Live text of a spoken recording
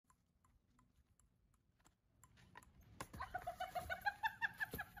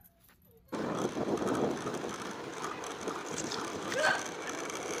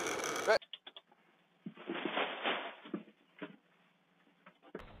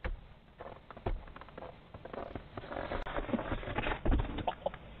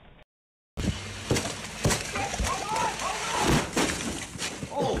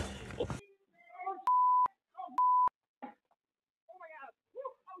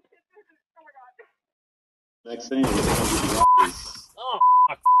Next thing is oh,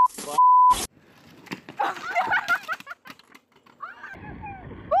 fuck.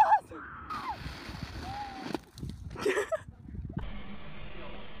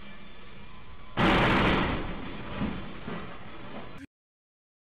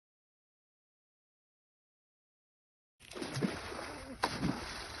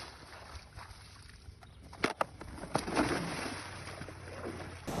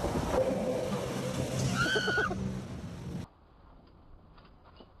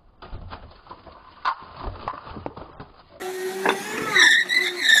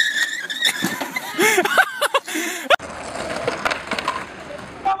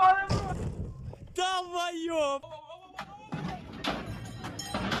 Долбоёб!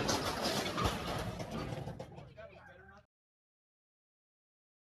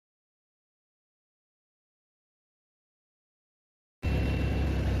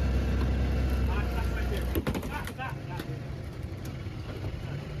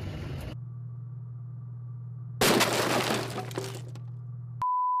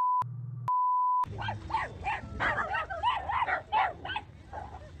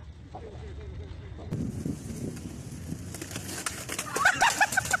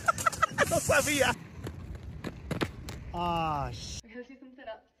 No sabía. Ah, We're gonna do some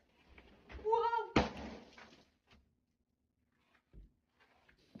sit-ups. Whoa!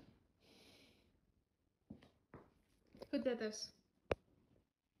 Who did this?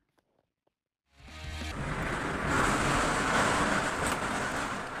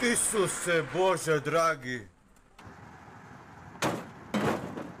 Isuse Bože dragi.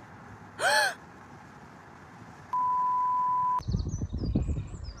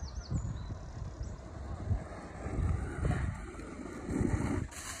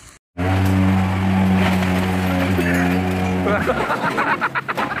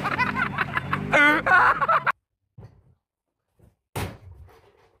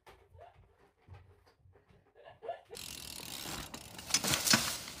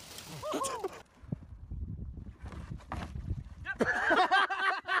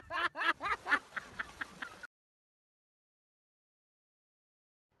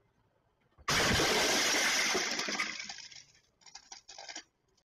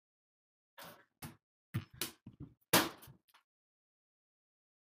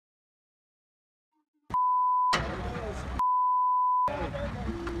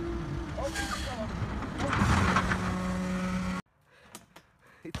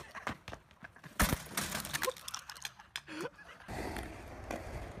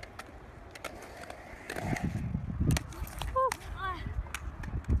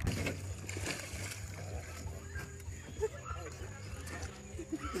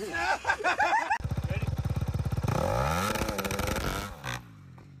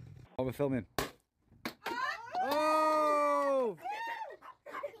 Oh, we're filming. Oh!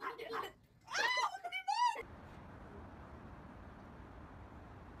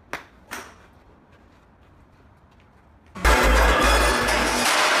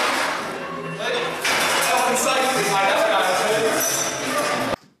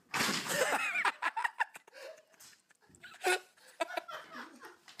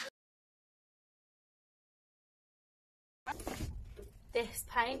 This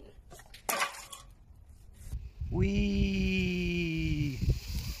paint. Wee.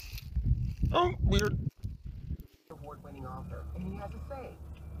 Oh, weird. Award-winning author, and he has a saying: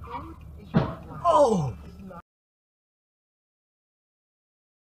 "Food is your life." Oh!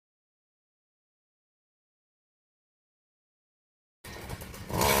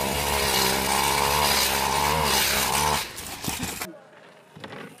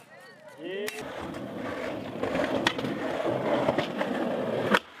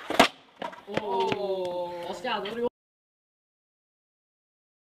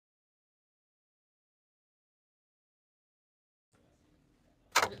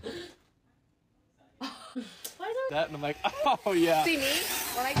 That and I'm like, oh yeah. See me?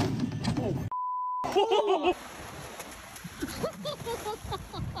 When I... Oh.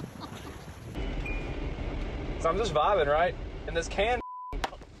 So I'm just vibing, right? And this can.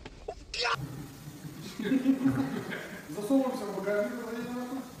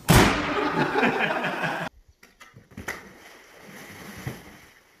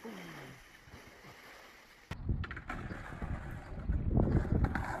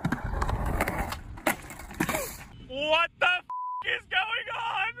 What the f is going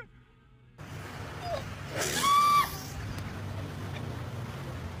on?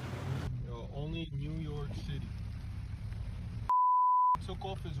 Yo, only New York City. Took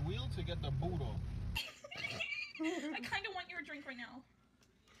off his wheel to get the boot off. I kind of want your drink right now.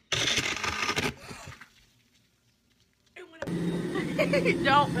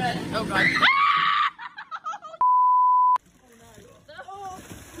 Don't. Oh god.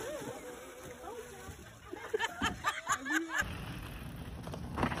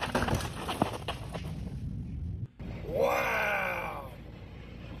 Wow!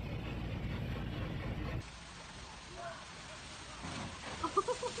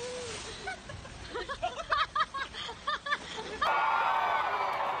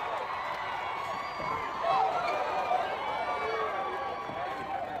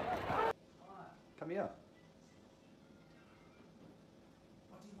 Come here.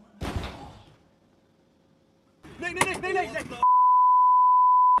 Nee.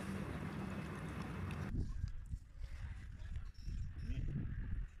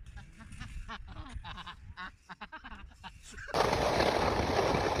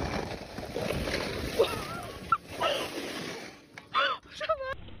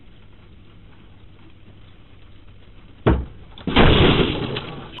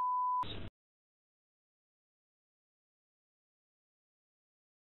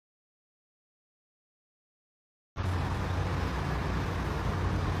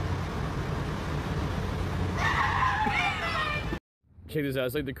 Check this out,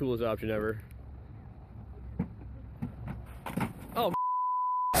 it's like the coolest option ever. Oh,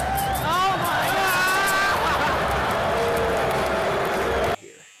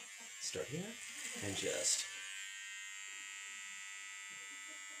 Here. Start here and just.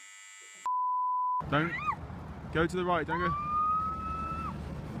 don't go to the right, don't go.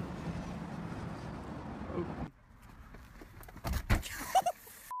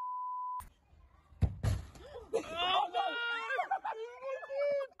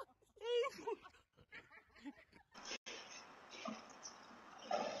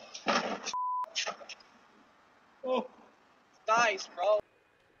 Oh. Nice, bro.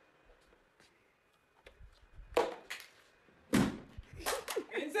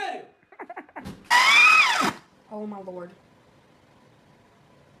 Oh my lord.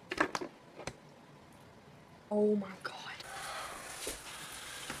 Oh my god.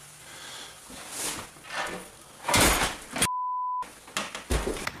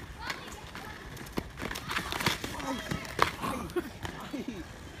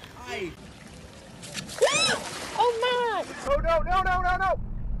 Oh no!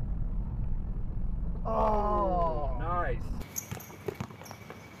 Oh, nice.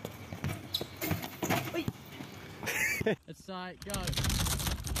 It's tight, go.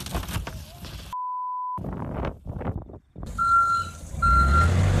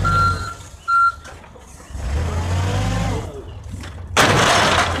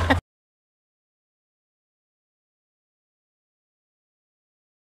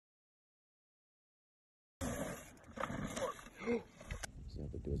 He's gonna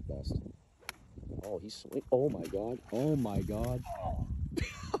have to do his best. Oh, he's swing. Oh my god. Oh my god.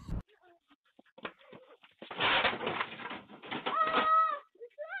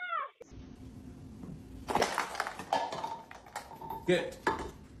 Good.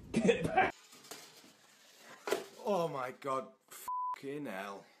 Oh my god. Fucking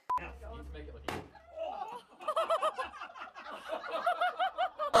hell.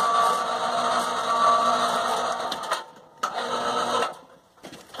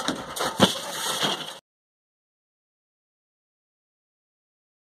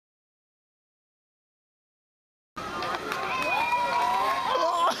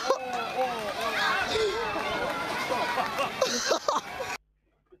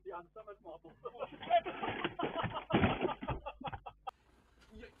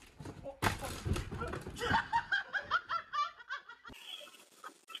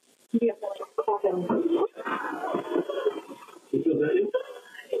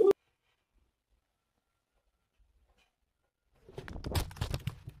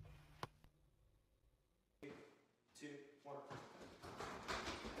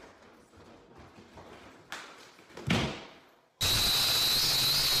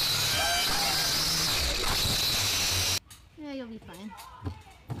 Yeah, you'll be fine.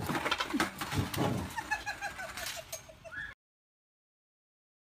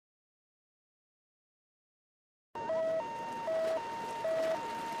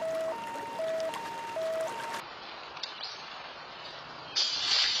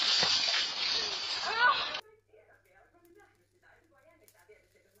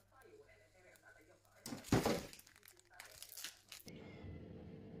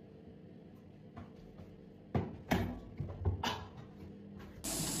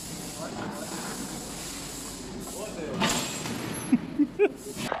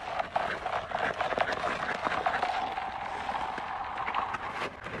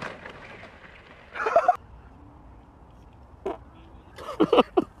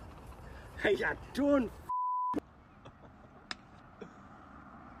 Hey, you're doing.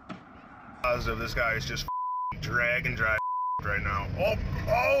 Positive this guy is just drag and drive right now. Oh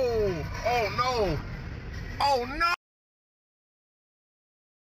no! Oh no!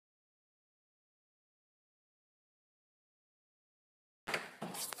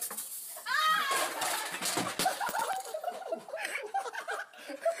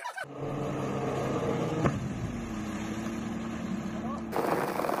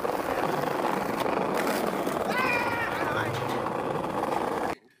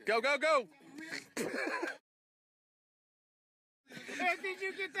 Go, go, go! Where did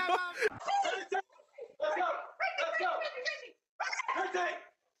you get that off? Let's go! Let's go!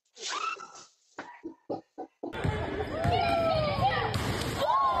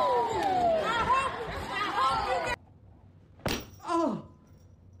 Oh!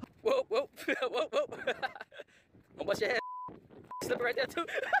 Whoa, whoa, whoa, whoa! Almost your head. Slip right there too.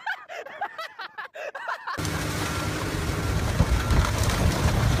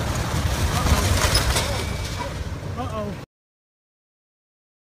 Uh-oh.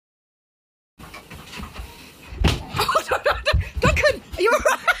 Duncan, are you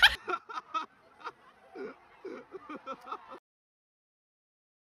alright?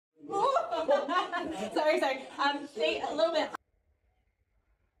 Sorry. Stay a little bit.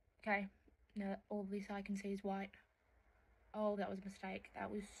 Okay, now all this I can see is white. Oh, that was a mistake.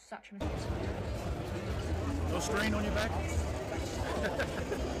 That was such a mistake. No strain on your back?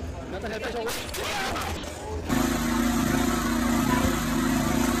 Nothing happens.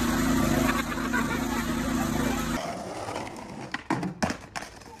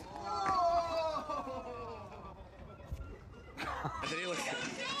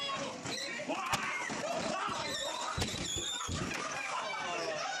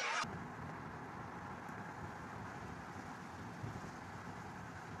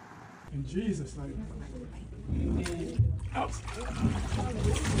 In Jesus' name.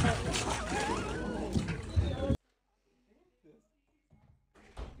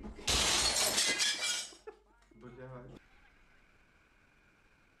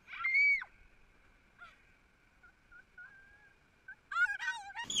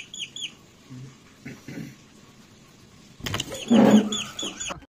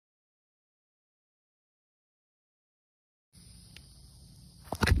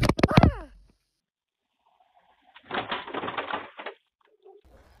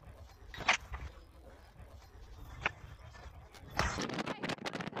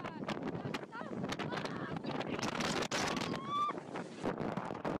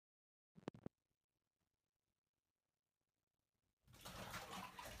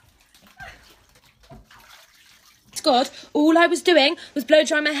 God, all I was doing was blow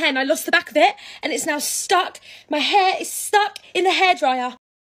dry my hair and I lost the back of it and it's now stuck. My hair is stuck in the hairdryer.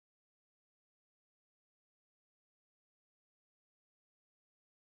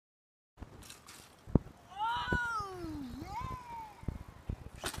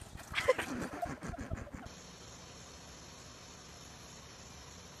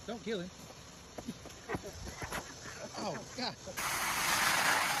 Don't kill him. Oh, God.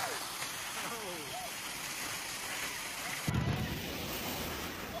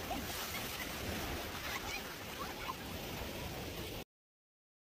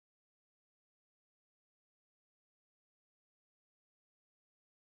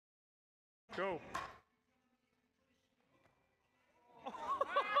 Go.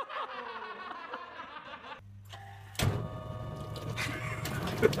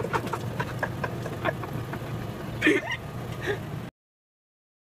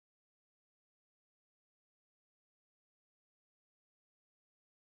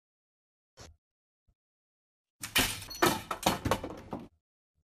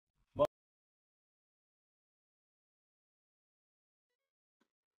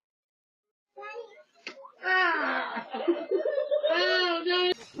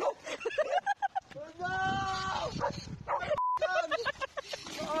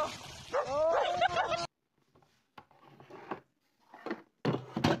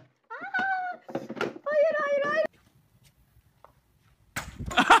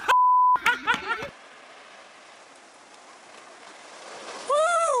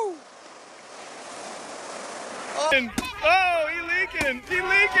 Oh, he leaking! He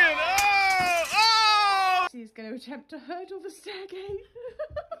leaking! Oh! Oh! She's going to attempt to hurdle the stairgate.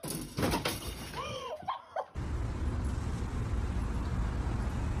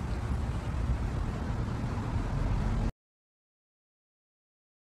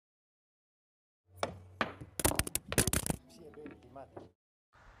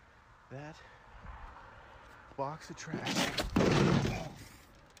 That box of trash.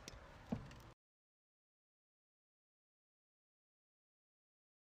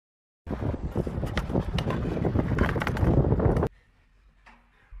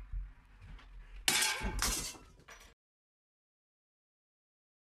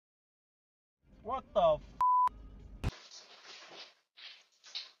 What the f?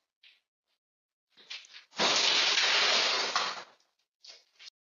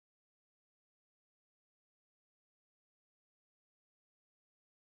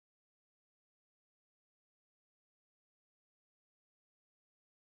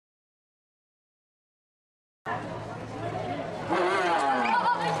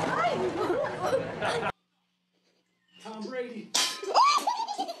 Tom Brady.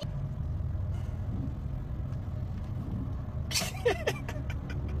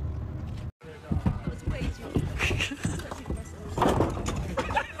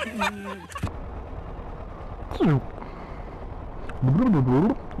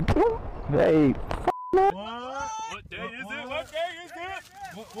 Hey. What day is it? What day is it?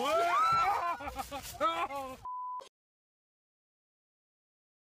 What?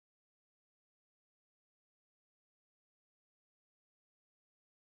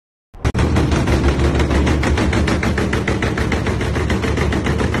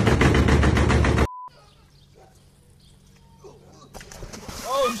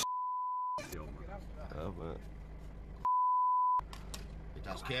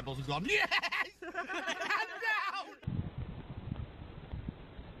 Those cables is gone. Yes! I'm down!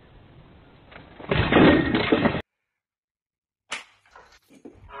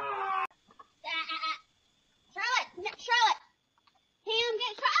 Charlotte! Ham,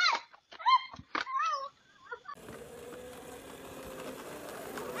 get Charlotte!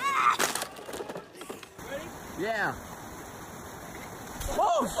 Yeah.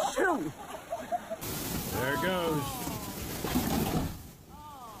 Oh, shoot! There it goes.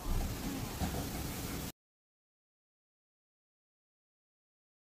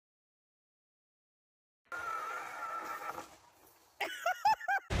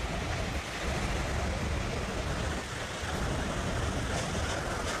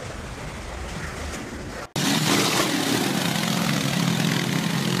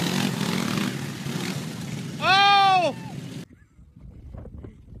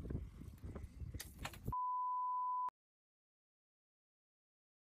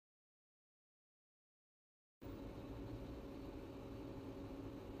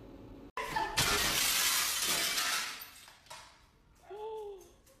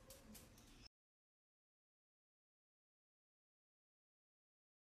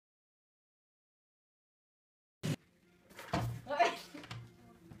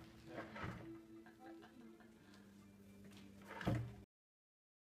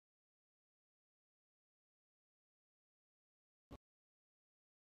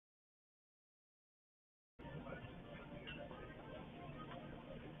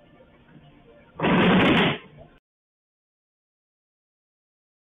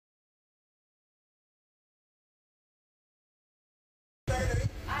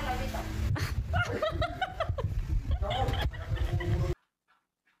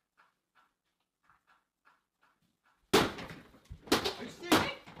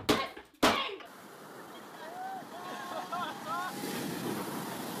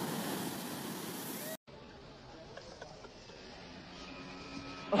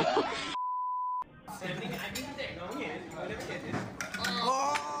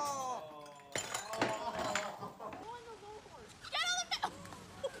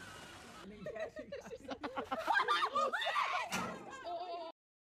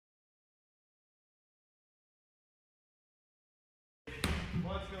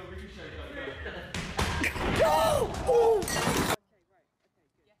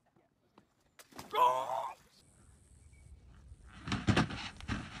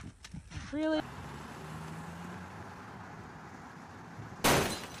 Really?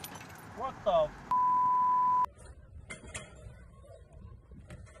 What the f?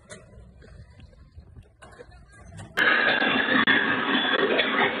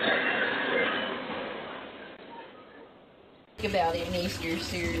 About it, Mr.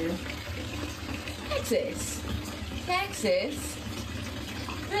 Sir. Texas. Texas?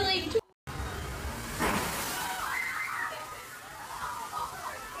 Really?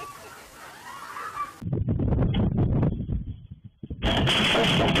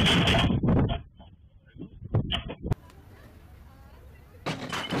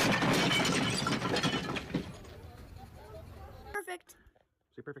 Perfect.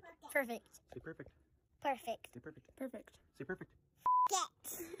 Say perfect. Perfect. Say perfect. Perfect. Say perfect. Perfect. Say perfect.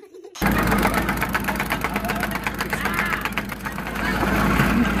 Get.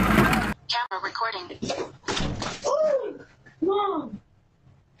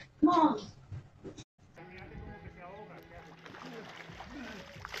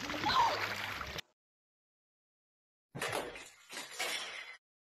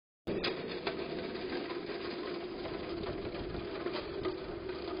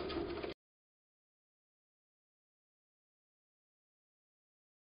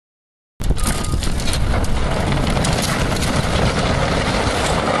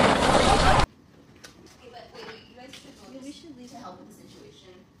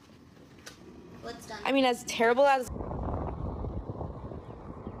 I mean, as terrible as...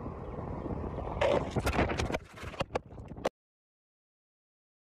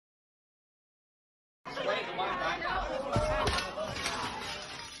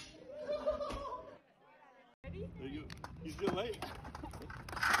 You still late?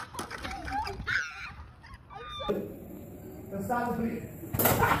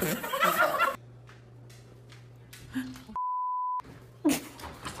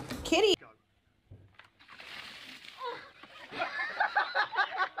 Kitty.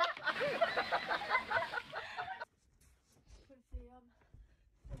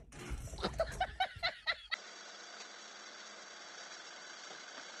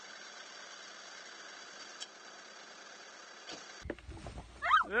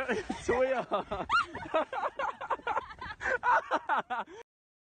 Så ja.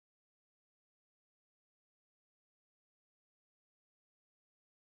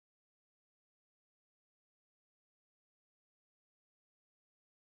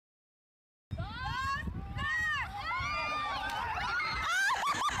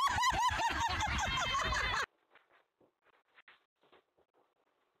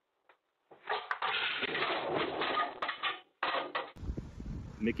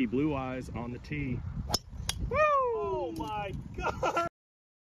 Mickey Blue Eyes on the tee. Woo! Oh my God!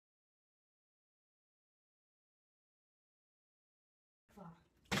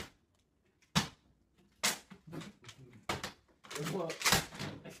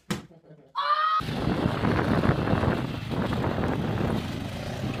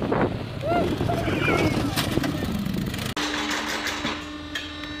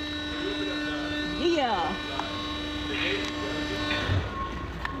 Yeah.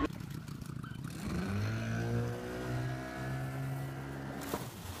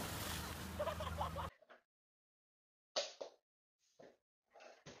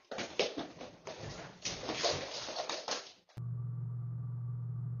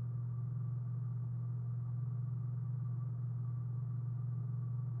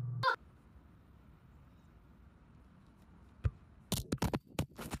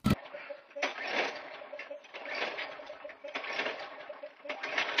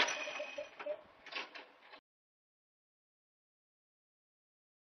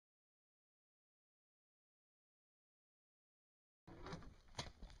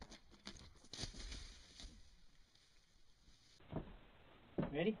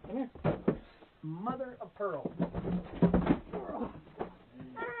 Ready? Come here. Mother of pearl.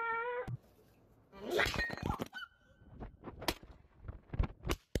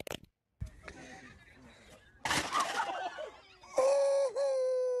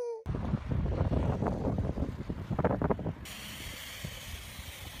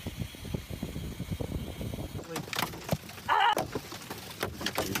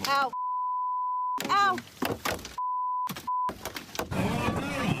 Ow. Ow.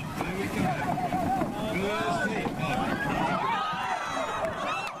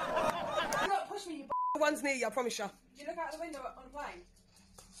 Push me, you one's near you, I promise you. Do you look out the window on a plane?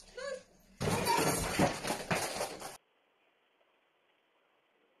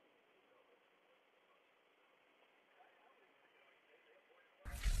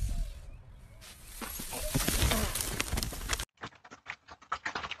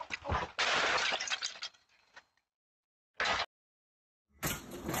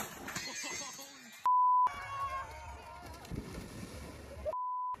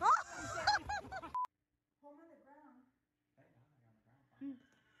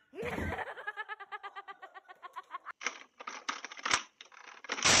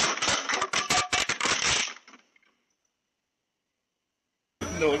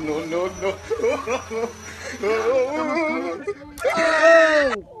 No, no, no, no.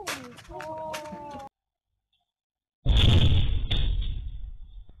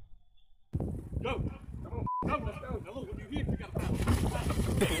 Go! Come on, come, let's go. Now look, when you hit, you gotta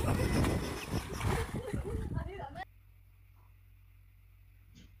paddle.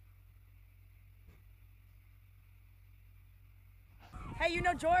 Hey, you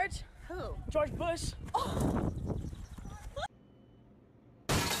know George? Who? George Bush. Oh.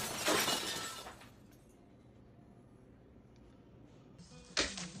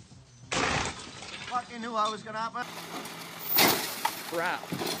 Fucking knew I was gonna happen. Crap.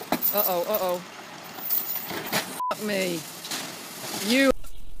 Uh-oh, uh-oh. Fuck me. You.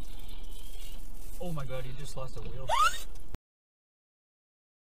 Oh my God, you just lost a wheel.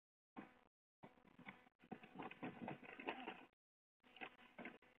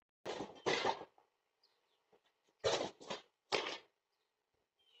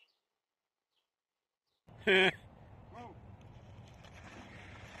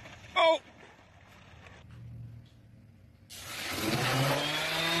 Oh!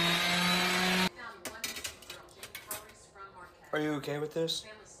 you okay with this?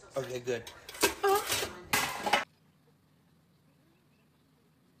 Okay, good.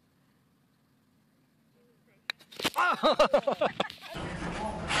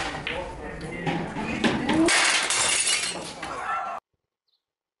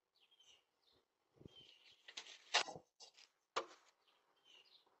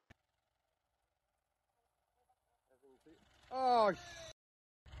 Oh,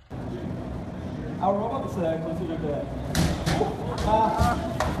 Our robots considered that.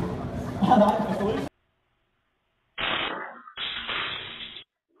 oh,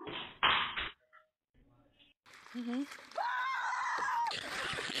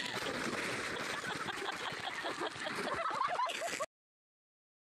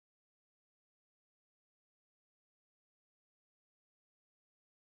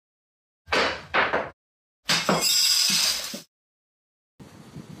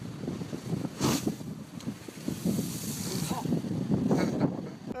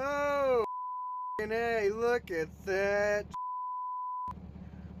 hey, look at that.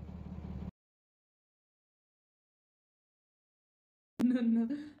 No.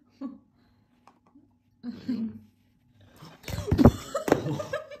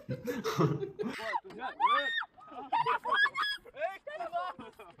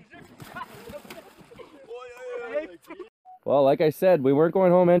 Well, like I said, we weren't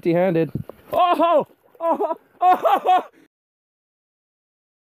going home empty-handed. Oh! Oh! Oh!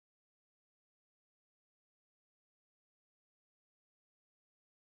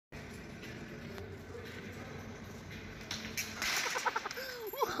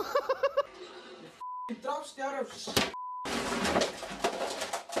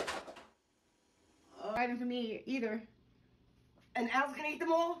 Item for me either. And Al's gonna eat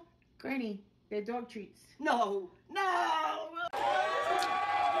them all? Granny, they're dog treats. No! No!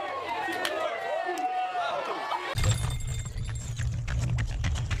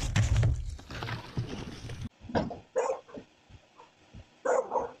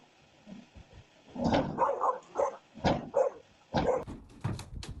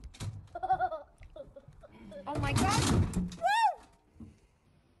 Oh my god.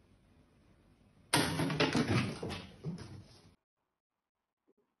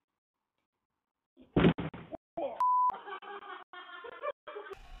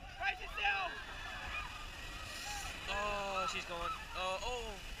 Oh, she's going. Oh.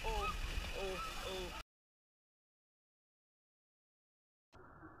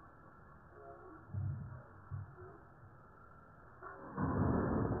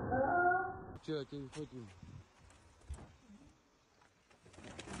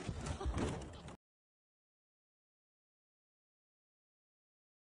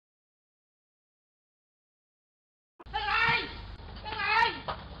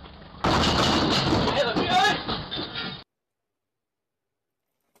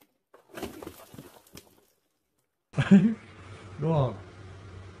 Go on.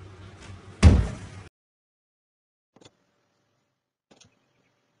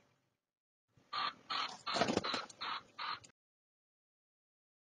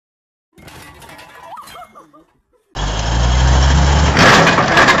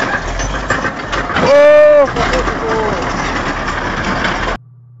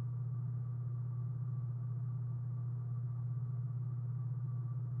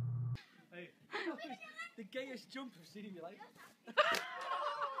 Hey, the gayest jump I've seen in your life.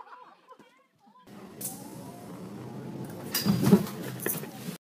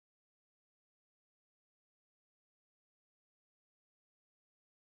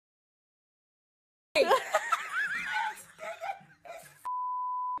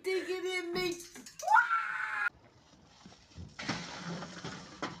 Dig it in me!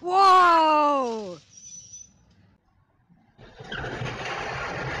 Whoa!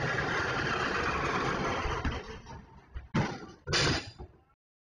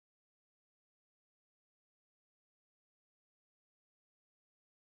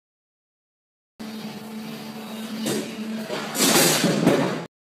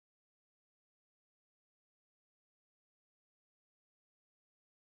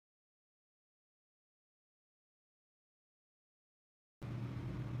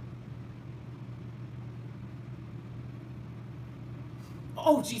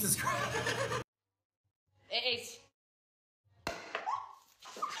 Oh, Jesus Christ. Ace.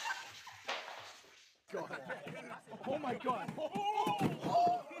 God. Oh my God.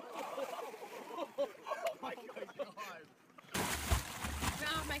 Oh my God.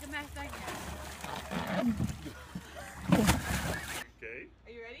 Don't make a mess, don't you? Okay,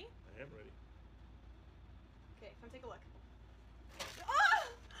 Are you ready? I am ready. Okay, come take a look.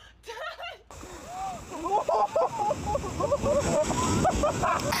 Ah!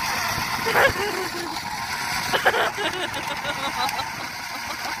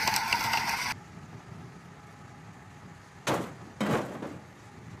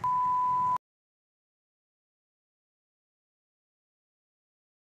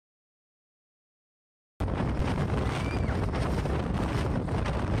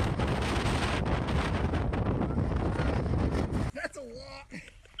 That's a lot.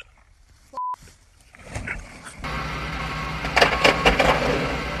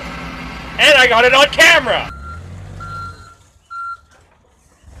 And I got it on camera!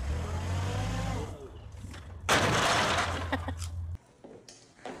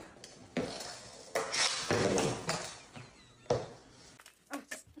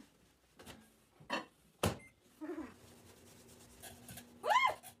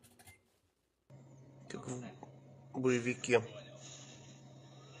 Как в боевике.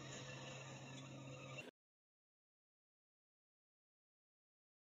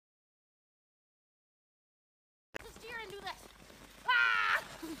 Steer and do this. Ah!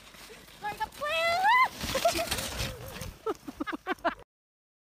 Like a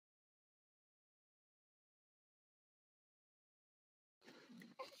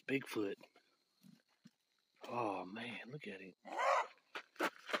Bigfoot. Oh man, look at him.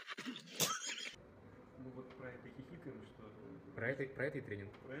 Мы вот про это хихикаем, что... Про это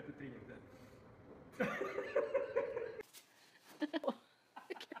тренинг. Про это тренинг, да.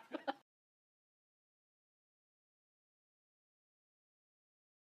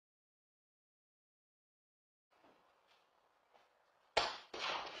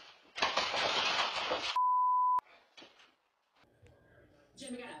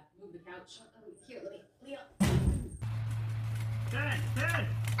 Jim, we gotta move the couch. Here, let me up. Dad! Dad!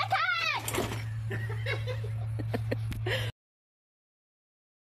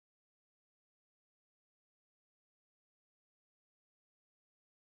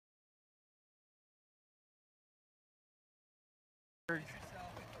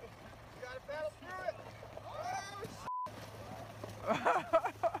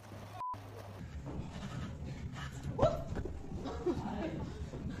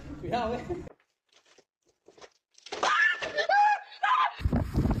 Cuidado,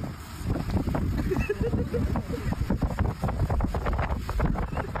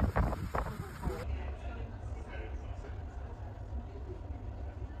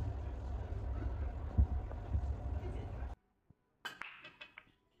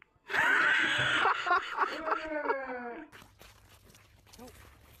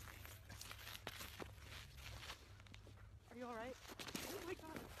 Are you alright? Oh my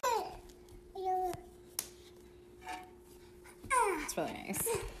god. It's really nice.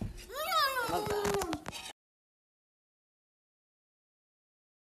 Love that.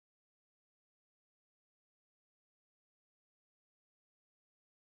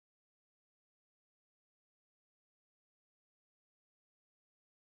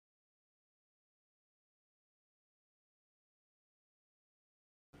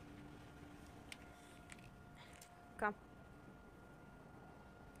 Come.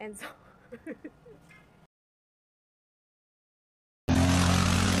 Enzo.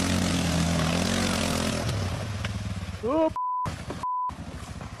 Oop.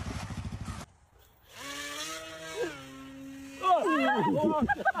 Oh.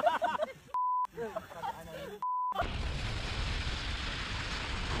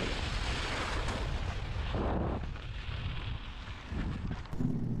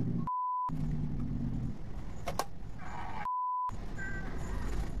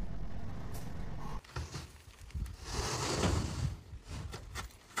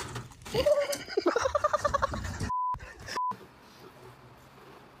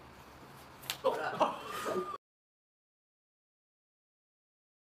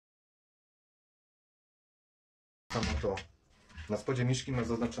 Samo to. Na spodzie miszki masz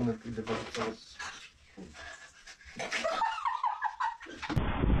zaznaczony depozytor.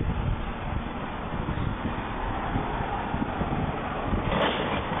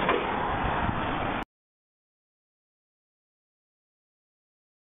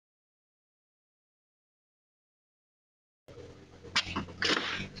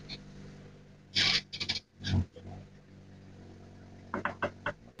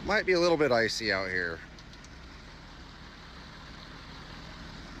 Might be a little bit icy out here.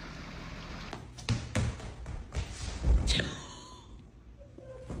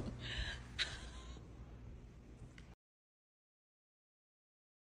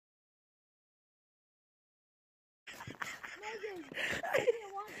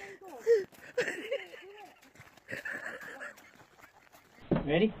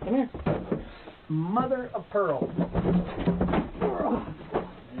 Ready? Come here. Mother of pearl.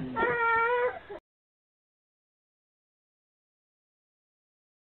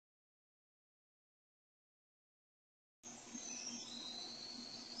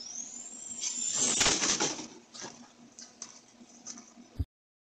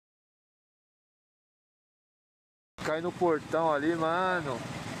 aí no portão ali, mano.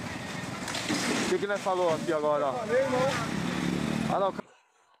 O que nós falou aqui agora, ó? Ah, não.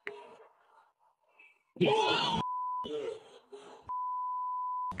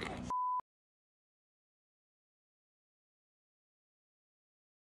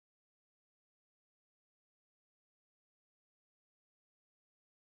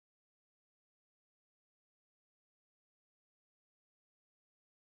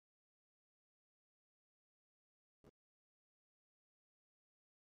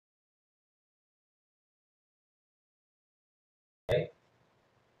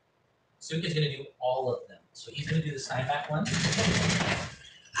 Suga's gonna do all of them. So he's gonna do the Steinbach one.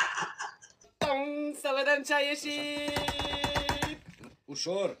 سلام شايشي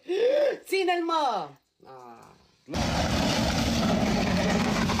وشور سينا الماء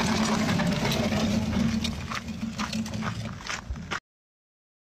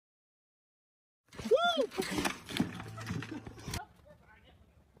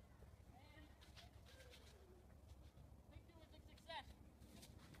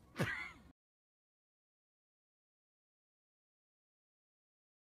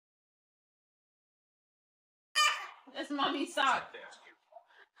That's mommy's sock.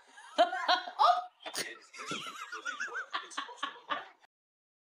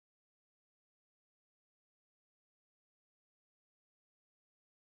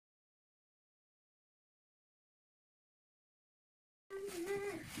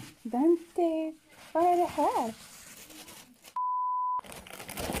 Dante, right ahead.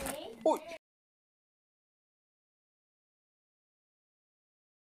 Oj!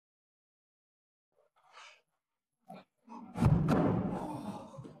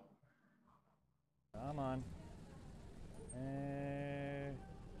 Come on. And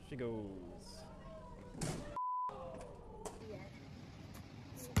she goes.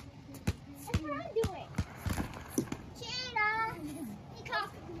 That's what I'm doing. Cheetah! He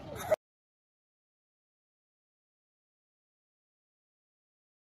copied me.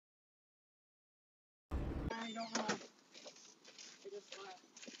 I don't know. I just want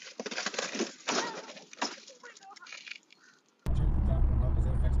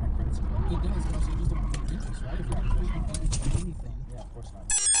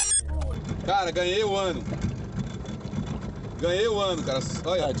Cara, ganhei o ano. Ganhei o ano, cara.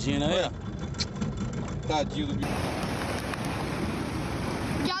 Olha. Tadinho, né? Olha. Tadinho do bicho.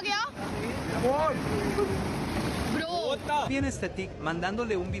 Bro. Viene este tic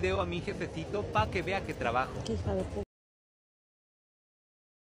mandándole un video a mi jefecito para que vea que trabajo. Qué hija de puta.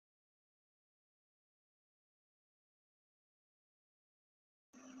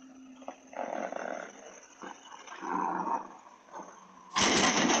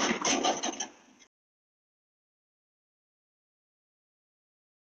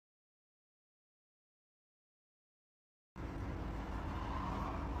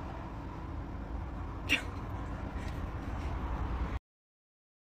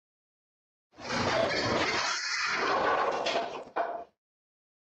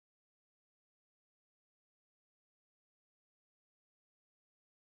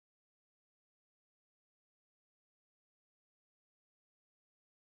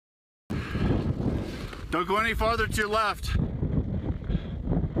 Don't go any farther to your left.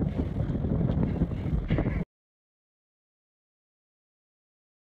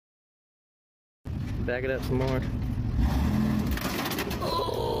 Back it up some more.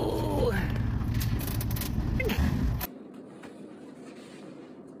 Oh.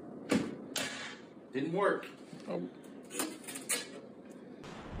 Didn't work. Oh.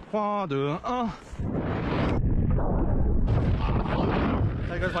 3, 2, 1.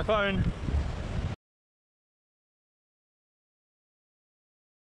 There goes my phone.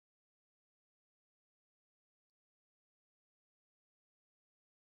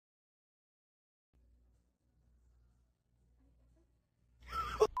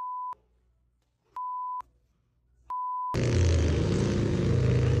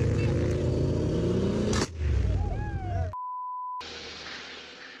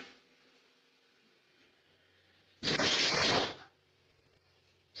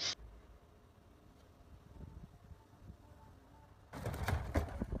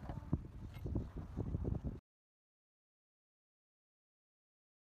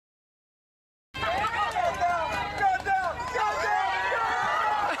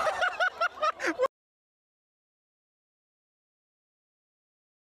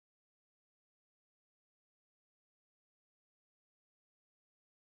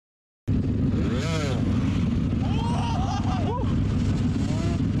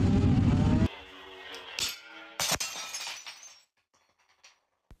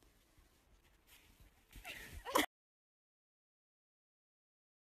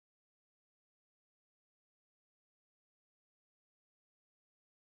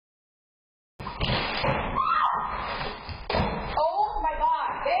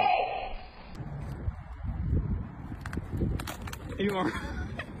 You are.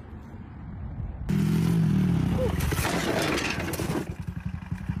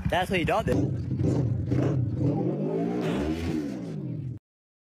 That's what you don't do.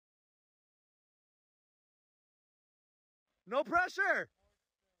 No pressure!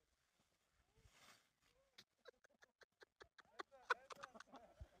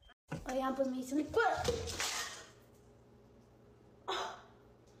 Oigan, pues me hice un...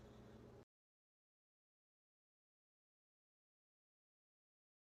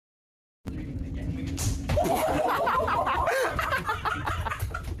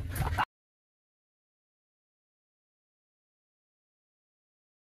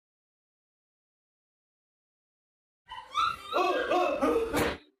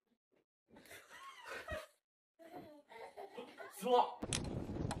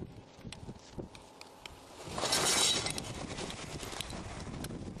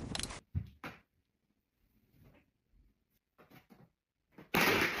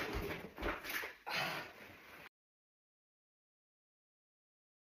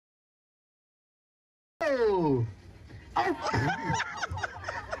 Oh!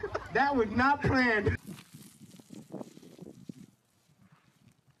 That was not planned.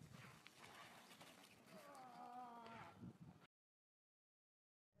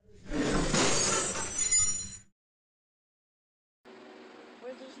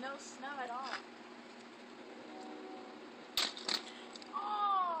 Where there's no snow at all.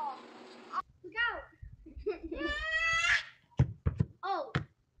 Oh! Look out! Oh!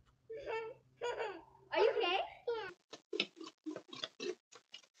 Are you okay?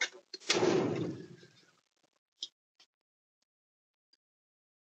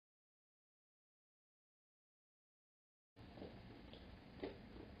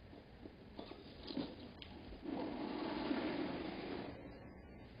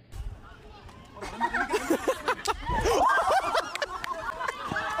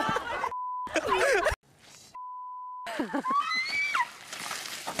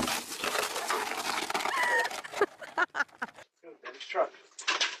 Truck.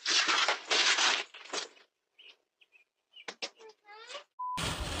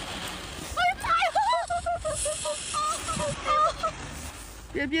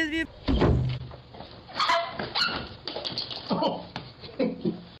 Bien, bien, bien. Oh.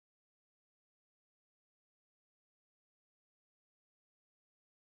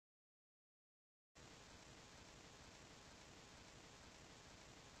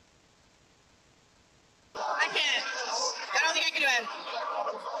 I can't. I don't think I can do it.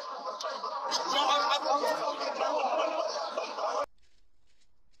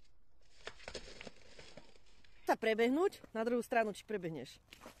 Sa prebehnúť, na druhú stranu či prebehneš.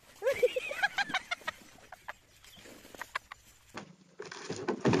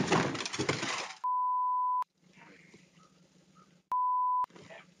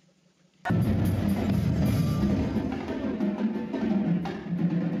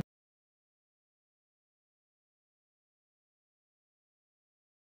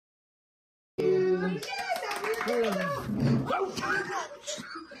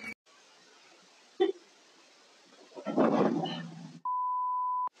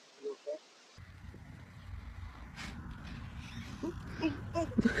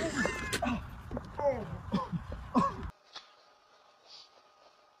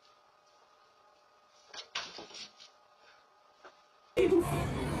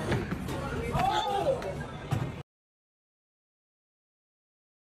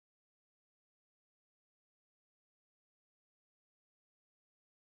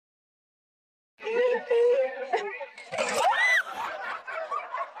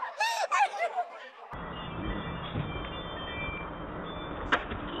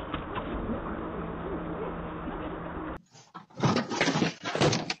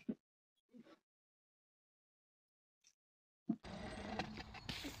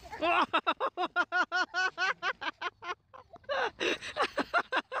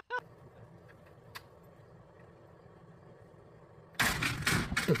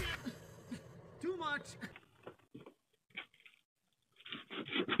 Too much.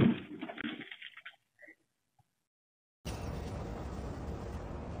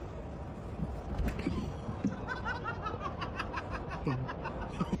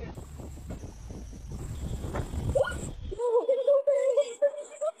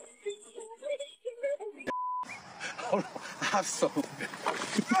 I'm so.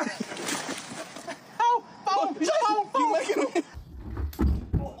 Oh, oh, you making me?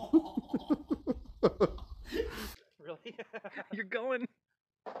 Really? You're going.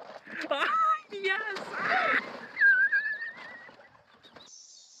 Yes!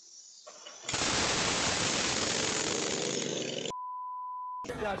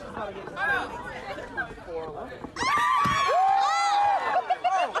 Yeah, she's gotta get 411.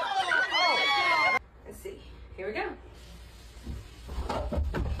 Let's see. Here we go.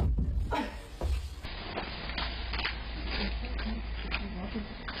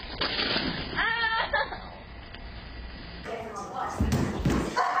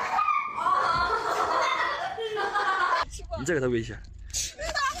你这个才危险。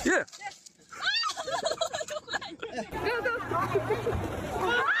耶、